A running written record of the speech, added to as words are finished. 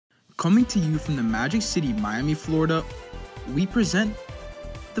Coming to you from the Magic City, Miami, Florida, we present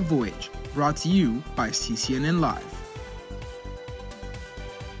The Voyage, brought to you by STN Live.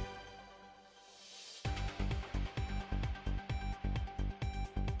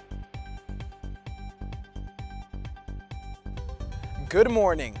 Good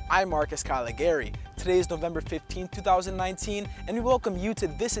morning, I'm Marcus Caligari. Today is November 15, 2019, and we welcome you to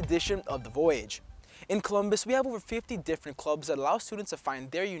this edition of The Voyage. In Columbus, we have over 50 different clubs that allow students to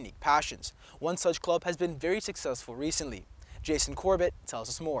find their unique passions. One such club has been very successful recently. Jason Corbett tells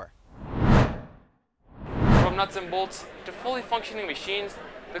us more. From nuts and bolts to fully functioning machines,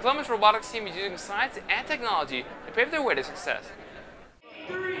 the Columbus robotics team is using science and technology to pave their way to success.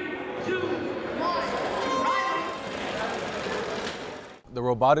 3, 2, 1. The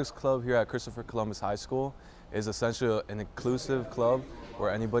Robotics Club here at Christopher Columbus High School is essentially an inclusive club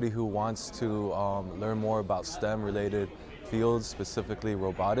where anybody who wants to learn more about STEM-related fields, specifically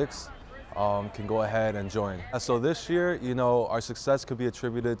robotics, can go ahead and join. So this year, our success could be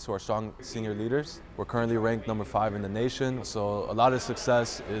attributed to our strong senior leaders. We're currently ranked number 5 in the nation, so a lot of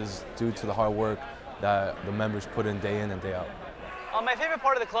success is due to the hard work that the members put in and day out. My favorite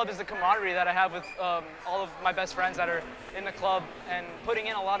part of the club is the camaraderie that I have with all of my best friends that are in the club and putting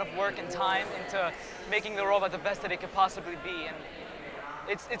in a lot of work and time into making the robot the best that it could possibly be, and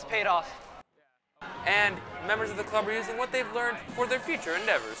it's paid off. And members of the club are using what they've learned for their future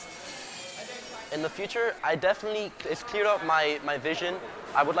endeavors. In the future, it's cleared up my vision.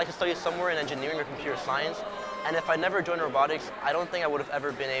 I would like to study somewhere in engineering or computer science, and if I never joined robotics, I don't think I would have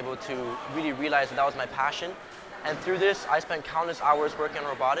ever been able to really realize that was my passion. And through this, I spent countless hours working on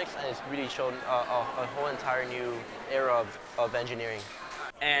robotics, and it's really shown a whole entire new era of engineering.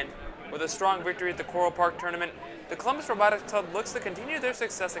 And with a strong victory at the Coral Park tournament, the Columbus Robotics Club looks to continue their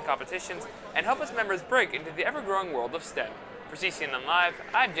success in competitions and help its members break into the ever-growing world of STEM. For CNN Live,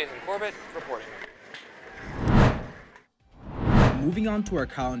 I'm Jason Corbett, reporting. Moving on to our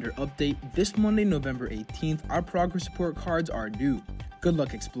calendar update, this Monday, November 18th, our progress report cards are due. Good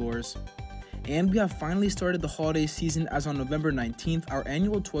luck, explorers. And we have finally started the holiday season, as on November 19th, our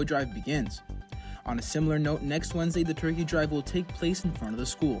annual toy drive begins. On a similar note, next Wednesday, the turkey drive will take place in front of the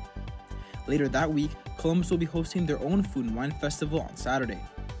school. Later that week, Columbus will be hosting their own food and wine festival on Saturday.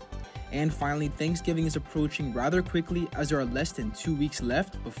 And finally, Thanksgiving is approaching rather quickly, as there are less than 2 weeks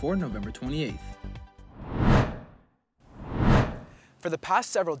left before November 28th. For the past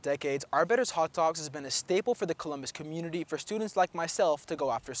several decades, Arbetter's Hot Dogs has been a staple for the Columbus community for students like myself to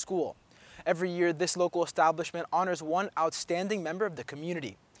go after school. Every year, this local establishment honors one outstanding member of the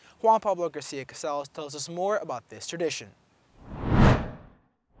community. Juan Pablo Garcia Casals tells us more about this tradition.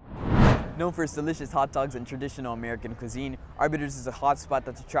 Known for its delicious hot dogs and traditional American cuisine, Arbiters is a hot spot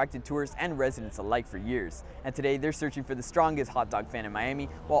that's attracted tourists and residents alike for years. And today, they're searching for the strongest hot dog fan in Miami,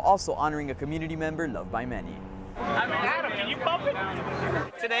 while also honoring a community member loved by many. Adam, can you bump it?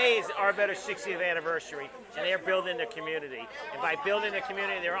 Today is Arbetter's 60th anniversary, and they're building the community. And by building the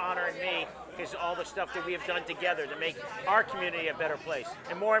community, they're honoring me because all the stuff that we have done together to make our community a better place.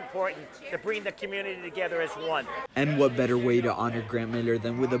 And more important, to bring the community together as one. And what better way to honor Grant Miller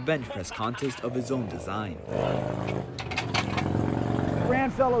than with a bench press contest of his own design?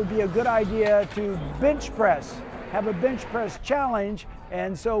 Grant felt it would be a good idea to bench press, have a bench press challenge,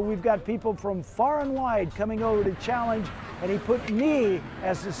 and so we've got people from far and wide coming over to challenge, and he put me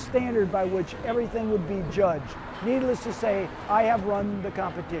as the standard by which everything would be judged. Needless to say, I have run the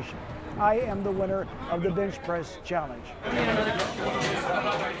competition. I am the winner of the bench press challenge.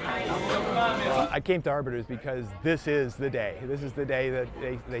 I came to Arbiters because this is the day. This is the day that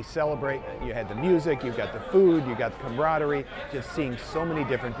they celebrate. You had the music, you got the food, you got the camaraderie, just seeing so many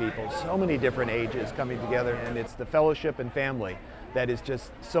different people, so many different ages coming together, and it's the fellowship and family that is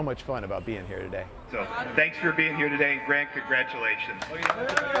just so much fun about being here today. So thanks for being here today, Grant. Congratulations.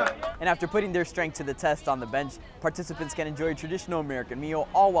 And after putting their strength to the test on the bench, participants can enjoy a traditional American meal,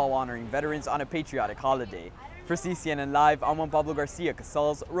 all while honoring veterans on a patriotic holiday. For CNN Live, I'm Juan Pablo Garcia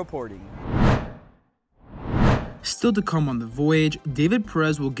Casals reporting. Still to come on The Voyage, David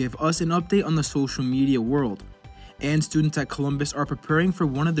Perez will give us an update on the social media world. And students at Columbus are preparing for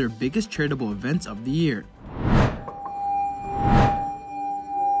one of their biggest charitable events of the year.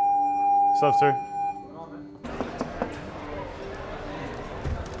 What's up, sir?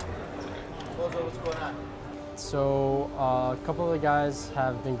 What's going on? So a couple of the guys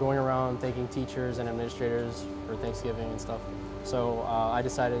have been going around thanking teachers and administrators for Thanksgiving and stuff. So I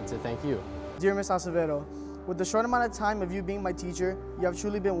decided to thank you. Dear Ms. Acevedo, with the short amount of time of you being my teacher, you have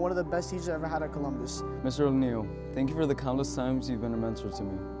truly been one of the best teachers I ever had at Columbus. Mr. O'Neill, thank you for the countless times you've been a mentor to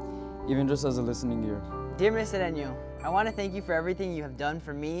me, even just as a listening ear. Dear Ms. Edeno, I want to thank you for everything you have done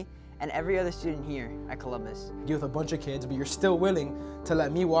for me and every other student here at Columbus. You're with a bunch of kids, but you're still willing to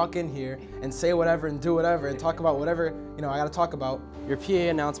let me walk in here and say whatever and do whatever and talk about whatever, I gotta talk about. Your PA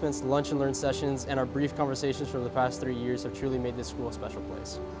announcements, lunch and learn sessions, and our brief conversations from the past 3 years have truly made this school a special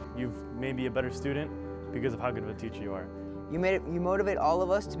place. You've made me a better student because of how good of a teacher you are. You motivate all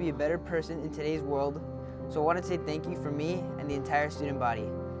of us to be a better person in today's world, so I want to say thank you from me and the entire student body.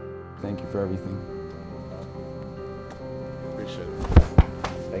 Thank you for everything. Appreciate it.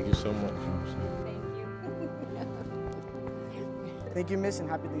 Thank you so much. Thank you, Miss, and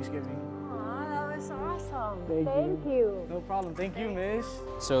happy Thanksgiving. Aw, that was awesome. Thank you. No problem. Thank you, Miss.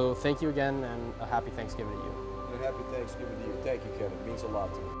 So thank you again, and a happy Thanksgiving to you. And happy Thanksgiving to you. Thank you, Kevin. It means a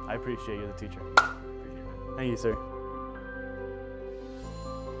lot to me. I appreciate you as a teacher. Thank you, sir.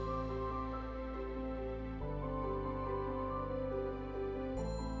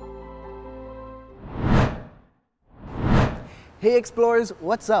 Hey Explorers,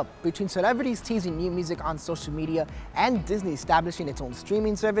 what's up? Between celebrities teasing new music on social media and Disney establishing its own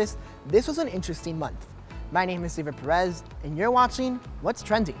streaming service, this was an interesting month. My name is David Perez, and you're watching What's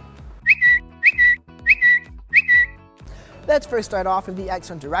Trending. Let's first start off with the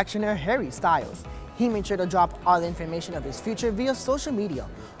ex-One Directioner Harry Styles. He made sure to drop all the information of his future via social media,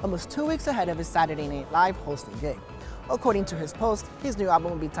 almost 2 weeks ahead of his Saturday Night Live hosting gig. According to his post, his new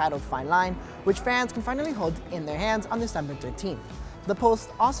album will be titled Fine Line, which fans can finally hold in their hands on December 13th. The post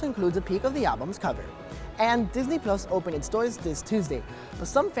also includes a peek of the album's cover. And Disney Plus opened its doors this Tuesday, but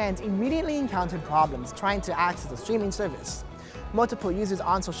some fans immediately encountered problems trying to access the streaming service. Multiple users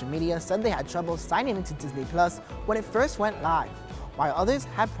on social media said they had trouble signing into Disney Plus when it first went live, while others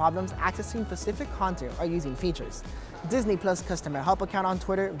had problems accessing specific content or using features. Disney Plus customer help account on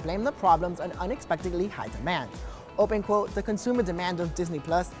Twitter blamed the problems on unexpectedly high demand. Open quote, the consumer demand of Disney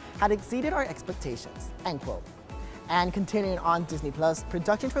Plus had exceeded our expectations, end quote. And continuing on Disney Plus,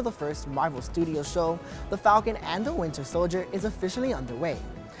 production for the first Marvel Studios show, The Falcon and the Winter Soldier, is officially underway,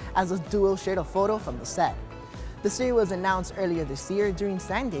 as the duo shared a photo from the set. The series was announced earlier this year during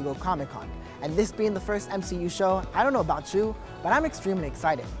San Diego Comic-Con, and this being the first MCU show, I don't know about you, but I'm extremely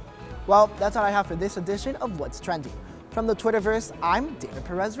excited. Well, that's all I have for this edition of What's Trending. From the Twitterverse, I'm David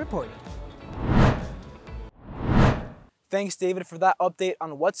Perez reporting. Thanks, David, for that update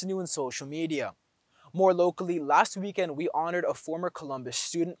on what's new in social media. More locally, last weekend we honored a former Columbus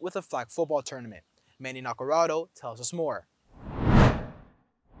student with a flag football tournament. Manny Nacarado tells us more.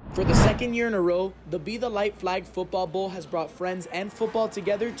 For the second year in a row, the Be the Light Flag Football Bowl has brought friends and football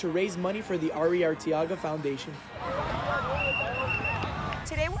together to raise money for the Ari Arteaga Foundation.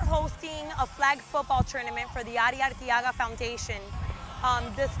 Today we're hosting a flag football tournament for the Ari Arteaga Foundation.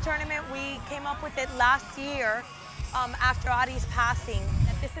 This tournament, we came up with it last year after Ari's passing.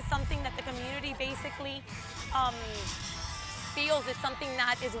 This is something that the community basically feels it's something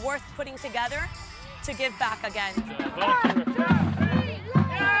that is worth putting together to give back again.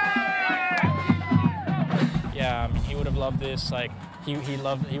 Yeah, I mean, he would have loved this. Like, he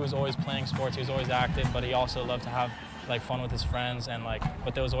was always playing sports. He was always active, but he also loved to have like fun with his friends, and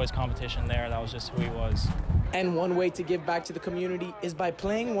but there was always competition there. That was just who he was. And one way to give back to the community is by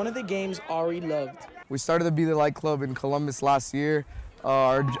playing one of the games Ari loved. We started the Be the Light Club in Columbus last year.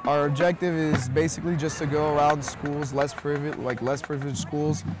 Our objective is basically just to go around schools, less privileged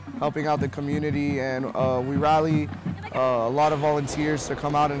schools, helping out the community, and we rally a lot of volunteers to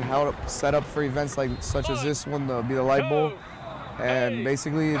come out and help set up for events such as this one, the Be the Light Bowl. And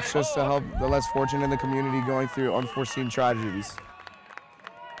basically it's just to help the less fortunate in the community going through unforeseen tragedies.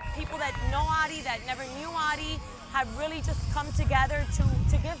 People that know Ari, that never knew Ari, have really just come together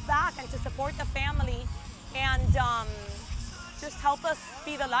to give back and to support the family and just help us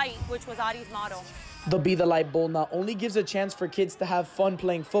be the light, which was Ari's motto. The Be the Light Bowl not only gives a chance for kids to have fun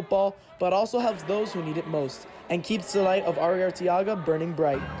playing football, but also helps those who need it most and keeps the light of Ari Arteaga burning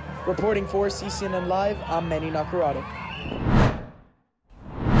bright. Reporting for CCNN Live, I'm Manny Nacarado.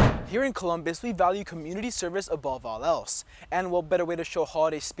 Here in Columbus, we value community service above all else. And what better way to show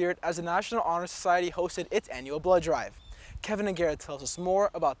holiday spirit as the National Honor Society hosted its annual blood drive. Kevin Aguirre tells us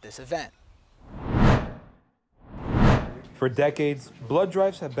more about this event. For decades, blood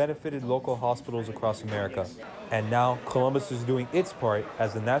drives have benefited local hospitals across America. And now, Columbus is doing its part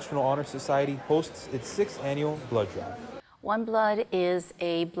as the National Honor Society hosts its 6th annual blood drive. One Blood is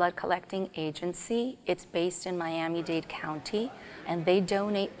a blood collecting agency. It's based in Miami-Dade County, and they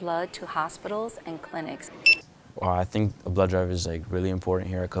donate blood to hospitals and clinics. Well, I think a blood drive is really important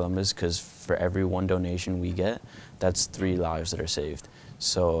here at Columbus because for every one donation we get, that's 3 lives that are saved.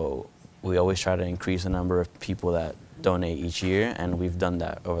 So we always try to increase the number of people that donate each year, and we've done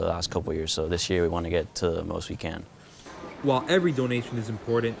that over the last couple of years. So this year we want to get to the most we can. While every donation is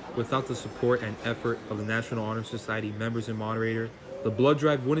important, without the support and effort of the National Honor Society members and moderator, the blood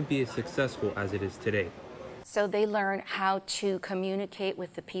drive wouldn't be as successful as it is today. So they learn how to communicate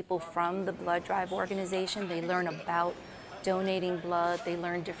with the people from the blood drive organization. They learn about donating blood. They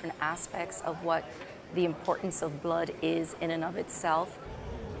learn different aspects of what the importance of blood is in and of itself.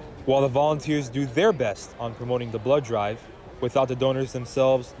 While the volunteers do their best on promoting the blood drive, without the donors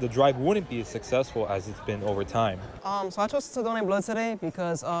themselves, the drive wouldn't be as successful as it's been over time. So I chose to donate blood today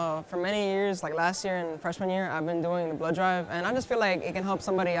because for many years, like last year and freshman year, I've been doing the blood drive, and I just feel like it can help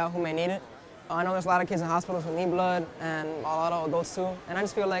somebody out who may need it. I know there's a lot of kids in hospitals who need blood, and a lot of adults too, and I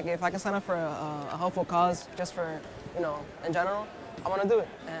just feel like if I can sign up for a helpful cause, just for, in general, I want to do it.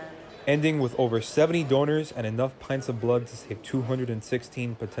 Ending with over 70 donors and enough pints of blood to save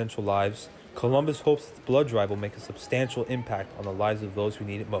 216 potential lives, Columbus hopes that the blood drive will make a substantial impact on the lives of those who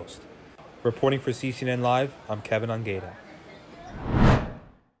need it most. Reporting for CCN Live, I'm Kevin Angeda.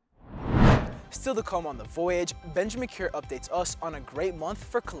 Still to come on The Voyage, Benjamin Cure updates us on a great month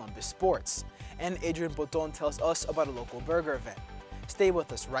for Columbus sports. And Adrian Boton tells us about a local burger event. Stay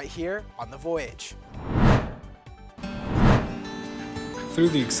with us right here on The Voyage. Through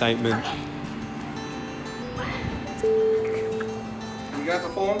the excitement You got the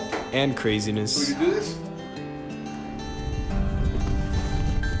phone? And craziness, We can do this?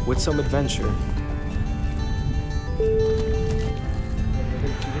 with some adventure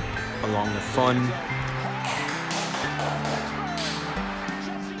along the fun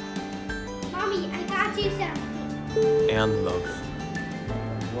Mommy, I got you something. and love.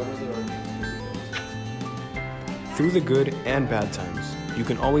 Through the good and bad times, you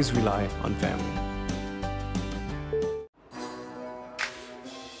can always rely on family.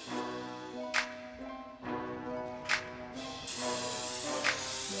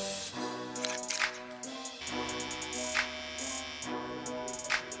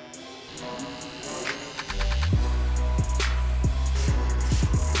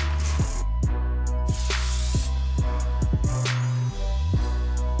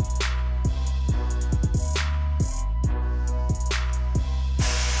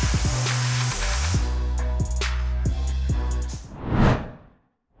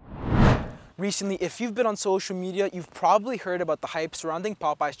 Recently, if you've been on social media, you've probably heard about the hype surrounding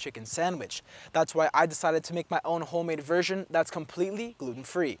Popeye's chicken sandwich. That's why I decided to make my own homemade version that's completely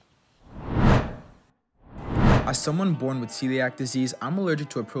gluten-free. As someone born with celiac disease, I'm allergic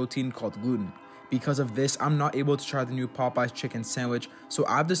to a protein called gluten. Because of this, I'm not able to try the new Popeye's chicken sandwich, so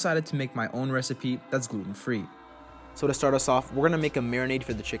I've decided to make my own recipe that's gluten-free. So to start us off, we're gonna make a marinade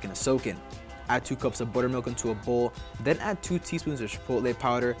for the chicken to soak in. Add 2 cups of buttermilk into a bowl, then add 2 teaspoons of chipotle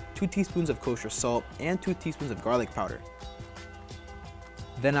powder, 2 teaspoons of kosher salt, and 2 teaspoons of garlic powder.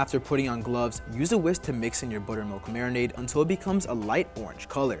 Then after putting on gloves, use a whisk to mix in your buttermilk marinade until it becomes a light orange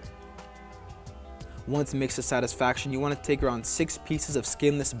color. Once mixed to satisfaction, you want to take around 6 pieces of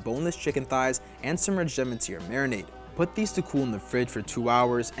skinless, boneless chicken thighs and submerge them into your marinade. Put these to cool in the fridge for 2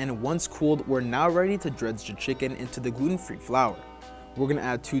 hours, and once cooled, we're now ready to dredge the chicken into the gluten-free flour. We're going to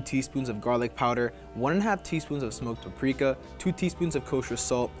add 2 teaspoons of garlic powder, 1.5 teaspoons of smoked paprika, 2 teaspoons of kosher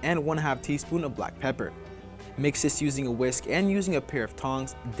salt, and 1/2 teaspoon of black pepper. Mix this using a whisk, and using a pair of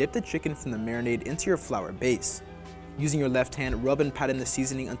tongs, dip the chicken from the marinade into your flour base. Using your left hand, rub and pat in the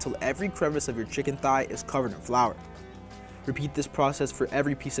seasoning until every crevice of your chicken thigh is covered in flour. Repeat this process for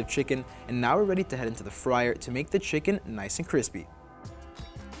every piece of chicken, and now we're ready to head into the fryer to make the chicken nice and crispy.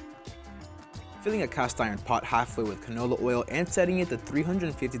 Filling a cast iron pot halfway with canola oil and setting it to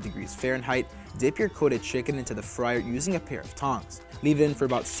 350 degrees Fahrenheit, dip your coated chicken into the fryer using a pair of tongs. Leave it in for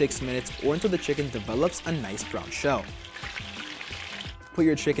about 6 minutes or until the chicken develops a nice brown shell. Put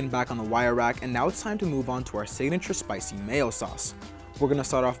your chicken back on the wire rack, and now it's time to move on to our signature spicy mayo sauce. We're going to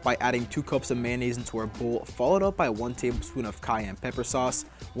start off by adding 2 cups of mayonnaise into our bowl, followed up by 1 tablespoon of cayenne pepper sauce,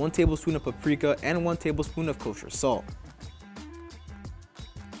 1 tablespoon of paprika, and 1 tablespoon of kosher salt.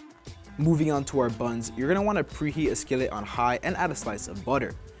 Moving on to our buns, you're going to want to preheat a skillet on high and add a slice of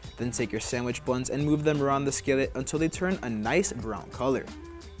butter. Then take your sandwich buns and move them around the skillet until they turn a nice brown color.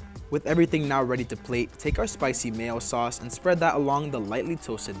 With everything now ready to plate, take our spicy mayo sauce and spread that along the lightly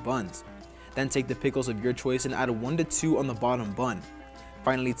toasted buns. Then take the pickles of your choice and add 1 to 2 on the bottom bun.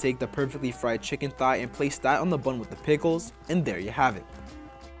 Finally, take the perfectly fried chicken thigh and place that on the bun with the pickles, and there you have it.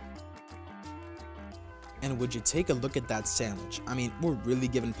 And would you take a look at that sandwich? I mean, we're really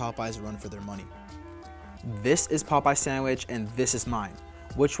giving Popeyes a run for their money. This is Popeye's sandwich, and this is mine.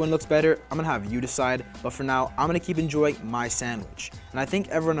 Which one looks better? I'm gonna have you decide, but for now, I'm gonna keep enjoying my sandwich. And I think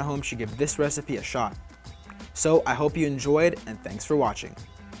everyone at home should give this recipe a shot. So I hope you enjoyed, and thanks for watching.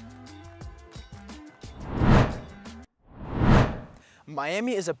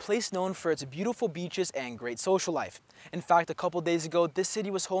 Miami is a place known for its beautiful beaches and great social life. In fact, a couple days ago, this city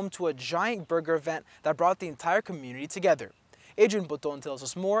was home to a giant burger event that brought the entire community together. Adrian Boton tells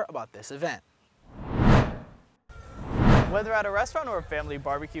us more about this event. Whether at a restaurant or a family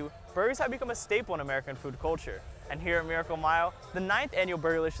barbecue, burgers have become a staple in American food culture. And here at Miracle Mile, the 9th annual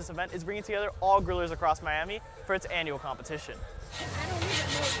Burgerlicious event is bringing together all grillers across Miami for its annual competition.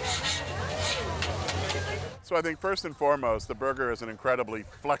 So I think first and foremost, the burger is an incredibly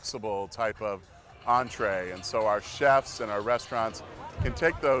flexible type of entree, and so our chefs and our restaurants can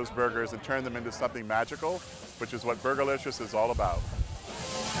take those burgers and turn them into something magical, which is what Burgerlicious is all about.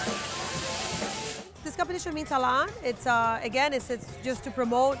 This competition means a lot. It's again, it's just to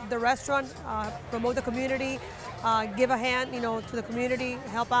promote the restaurant, promote the community, give a hand, to the community,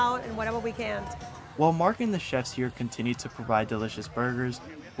 help out in whatever we can. While Mark and the chefs here continue to provide delicious burgers,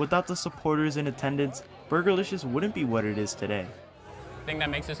 without the supporters in attendance, Burgerlicious wouldn't be what it is today. The thing that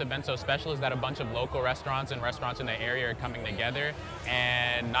makes this event so special is that a bunch of local restaurants and restaurants in the area are coming together,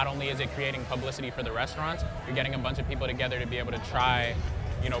 and not only is it creating publicity for the restaurants, you're getting a bunch of people together to be able to try,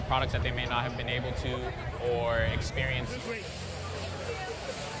 products that they may not have been able to or experience.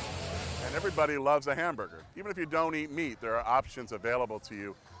 And everybody loves a hamburger. Even if you don't eat meat, there are options available to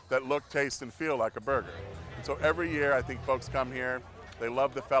you that look, taste, and feel like a burger. And so every year I think folks come here, they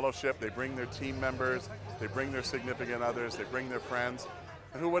love the fellowship, they bring their team members, they bring their significant others, they bring their friends.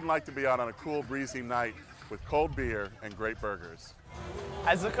 And who wouldn't like to be out on a cool, breezy night with cold beer and great burgers?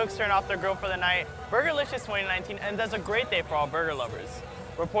 As the cooks turn off their grill for the night, Burgerlicious 2019 ends as a great day for all burger lovers.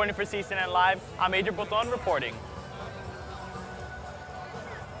 Reporting for STN Live, I'm Adrian Boton reporting.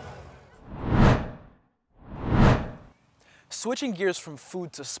 Switching gears from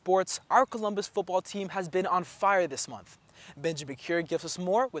food to sports, our Columbus football team has been on fire this month. Benjamin Cure gives us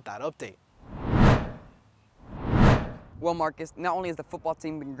more with that update. Well, Marcus, not only has the football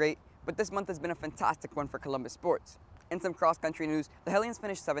team been great, but this month has been a fantastic one for Columbus sports. In some cross-country news, the Hellions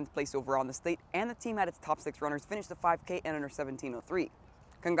finished 7th place overall in the state, and the team had its top 6 runners finish the 5K and under 17:03.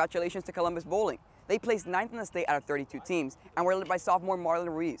 Congratulations to Columbus Bowling. They placed 9th in the state out of 32 teams, and were led by sophomore Marlon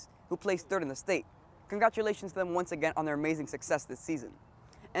Ruiz, who placed 3rd in the state. Congratulations to them once again on their amazing success this season.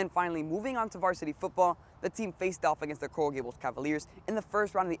 And finally, moving on to varsity football, the team faced off against the Coral Gables Cavaliers in the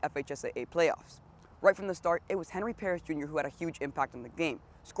first round of the FHSAA playoffs. Right from the start, it was Henry Parrish Jr. who had a huge impact on the game,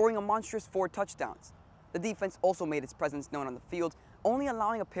 scoring a monstrous 4 touchdowns. The defense also made its presence known on the field, only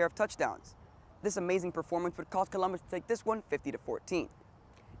allowing a pair of touchdowns. This amazing performance would cause Columbus to take this one 50-14.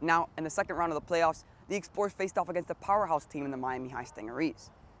 Now, in the second round of the playoffs, the Explorers faced off against the powerhouse team in the Miami High Stingarees.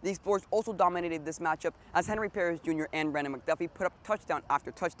 The Explorers also dominated this matchup as Henry Parrish Jr. and Brandon McDuffie put up touchdown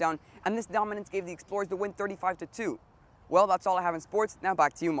after touchdown, and this dominance gave the Explorers the win 35-2. Well, that's all I have in sports. Now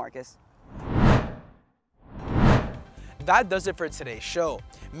back to you, Marcus. That does it for today's show.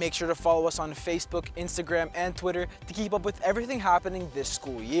 Make sure to follow us on Facebook, Instagram, and Twitter to keep up with everything happening this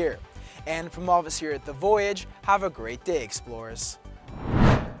school year. And from all of us here at The Voyage, have a great day, Explorers.